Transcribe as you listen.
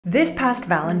This past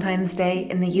Valentine's Day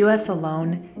in the US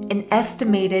alone, an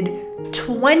estimated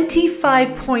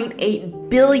 $25.8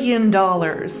 billion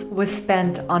was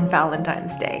spent on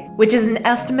Valentine's Day, which is an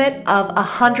estimate of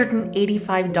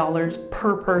 $185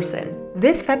 per person.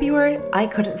 This February, I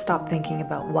couldn't stop thinking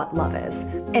about what love is.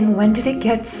 And when did it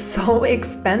get so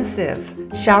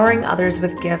expensive? Showering others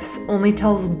with gifts only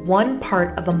tells one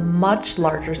part of a much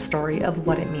larger story of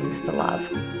what it means to love.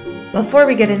 Before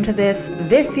we get into this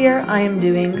year I am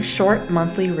doing short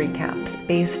monthly recaps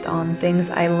based on things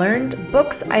I learned,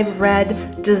 books I've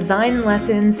read, design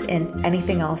lessons, and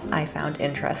anything else I found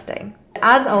interesting.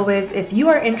 As always, if you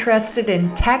are interested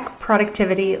in tech,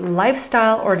 productivity,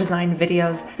 lifestyle, or design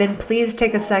videos, then please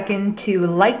take a second to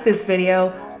like this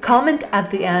video, comment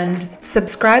at the end,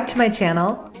 subscribe to my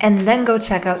channel, and then go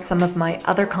check out some of my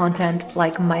other content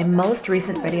like my most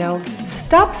recent video,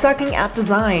 Stop Sucking at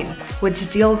Design,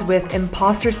 which deals with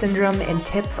imposter syndrome and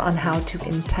tips on how to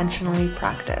intentionally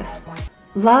practice.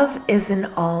 Love is an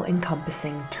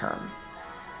all-encompassing term.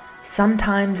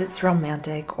 Sometimes it's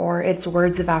romantic or it's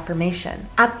words of affirmation.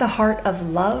 At the heart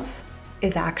of love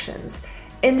is actions.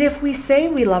 And if we say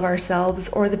we love ourselves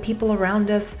or the people around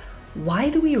us, why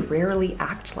do we rarely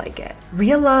act like it?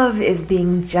 Real love is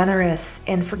being generous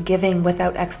and forgiving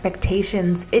without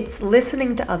expectations. It's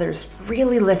listening to others,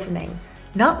 really listening,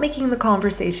 not making the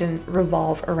conversation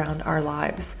revolve around our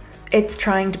lives. It's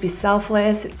trying to be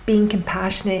selfless, being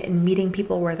compassionate, and meeting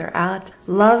people where they're at.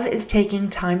 Love is taking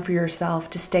time for yourself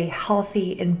to stay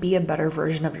healthy and be a better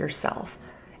version of yourself,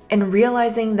 and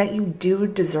realizing that you do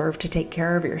deserve to take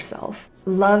care of yourself.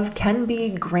 Love can be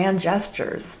grand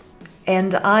gestures.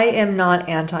 And I am not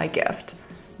anti-gift,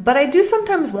 but I do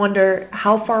sometimes wonder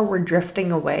how far we're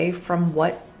drifting away from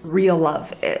what real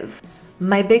love is.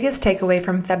 My biggest takeaway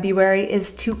from February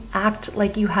is to act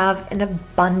like you have an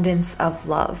abundance of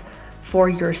love for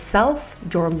yourself,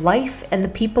 your life, and the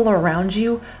people around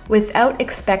you without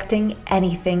expecting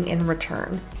anything in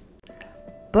return.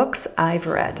 Books I've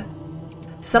read.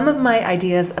 Some of my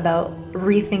ideas about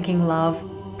rethinking love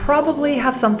probably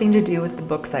have something to do with the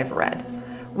books I've read,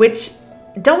 which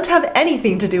don't have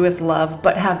anything to do with love,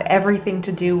 but have everything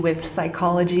to do with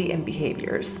psychology and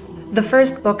behaviors. The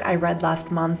first book I read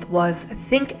last month was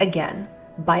Think Again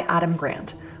by Adam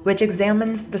Grant, which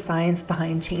examines the science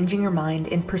behind changing your mind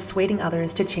and persuading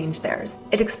others to change theirs.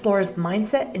 It explores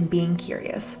mindset and being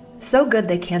curious. So Good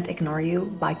They Can't Ignore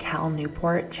You by Cal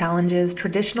Newport challenges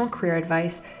traditional career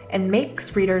advice and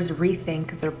makes readers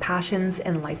rethink their passions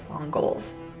and lifelong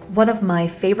goals. One of my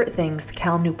favorite things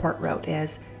Cal Newport wrote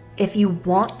is, if you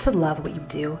want to love what you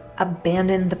do,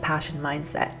 abandon the passion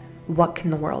mindset. What can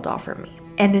the world offer me?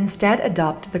 And instead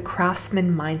adopt the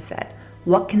craftsman mindset.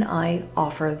 What can I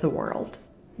offer the world?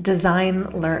 Design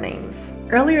learnings.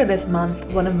 Earlier this month,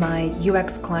 one of my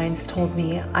UX clients told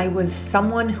me I was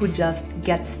someone who just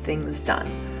gets things done,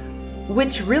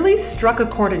 which really struck a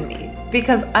chord in me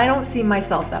because I don't see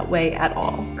myself that way at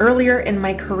all. Earlier in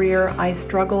my career, I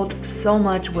struggled so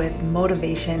much with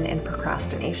motivation and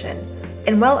procrastination.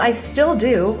 And while I still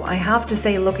do, I have to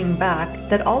say looking back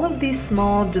that all of these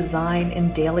small design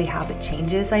and daily habit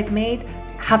changes I've made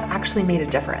have actually made a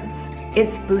difference.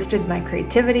 It's boosted my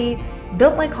creativity,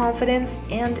 built my confidence,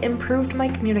 and improved my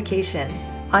communication.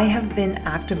 I have been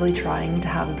actively trying to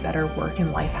have better work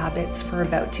and life habits for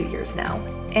about 2 years now.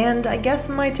 And I guess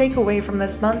my takeaway from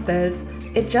this month is,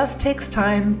 it just takes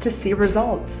time to see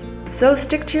results. So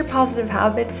stick to your positive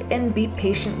habits and be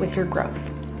patient with your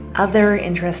growth. Other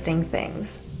interesting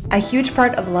things. A huge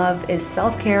part of love is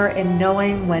self-care and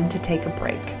knowing when to take a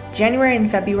break. January and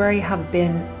February have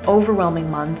been overwhelming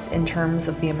months in terms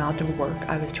of the amount of work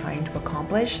I was trying to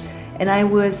accomplish, and I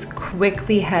was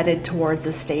quickly headed towards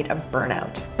a state of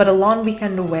burnout. But a long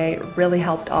weekend away really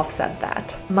helped offset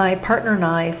that. My partner and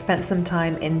I spent some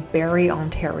time in Barrie,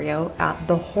 Ontario at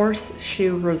the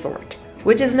Horseshoe Resort,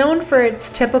 which is known for its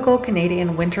typical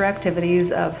Canadian winter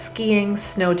activities of skiing,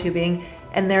 snow tubing,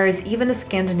 and there is even a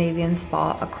Scandinavian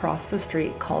spa across the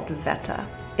street called Veta.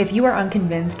 If you are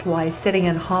unconvinced why sitting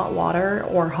in hot water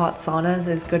or hot saunas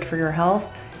is good for your health,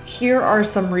 here are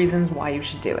some reasons why you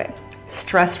should do it.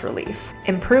 Stress relief,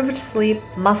 improved sleep,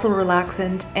 muscle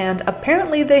relaxant, and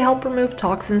apparently they help remove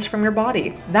toxins from your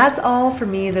body. That's all for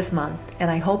me this month,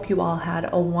 and I hope you all had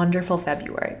a wonderful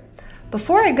February.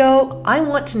 Before I go, I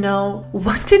want to know,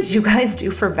 what did you guys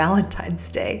do for Valentine's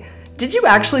Day? Did you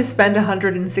actually spend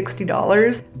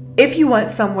 $160? If you went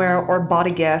somewhere or bought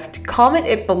a gift, comment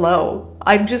it below.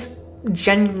 I'm just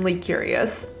genuinely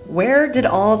curious. Where did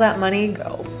all that money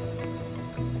go?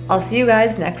 I'll see you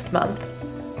guys next month.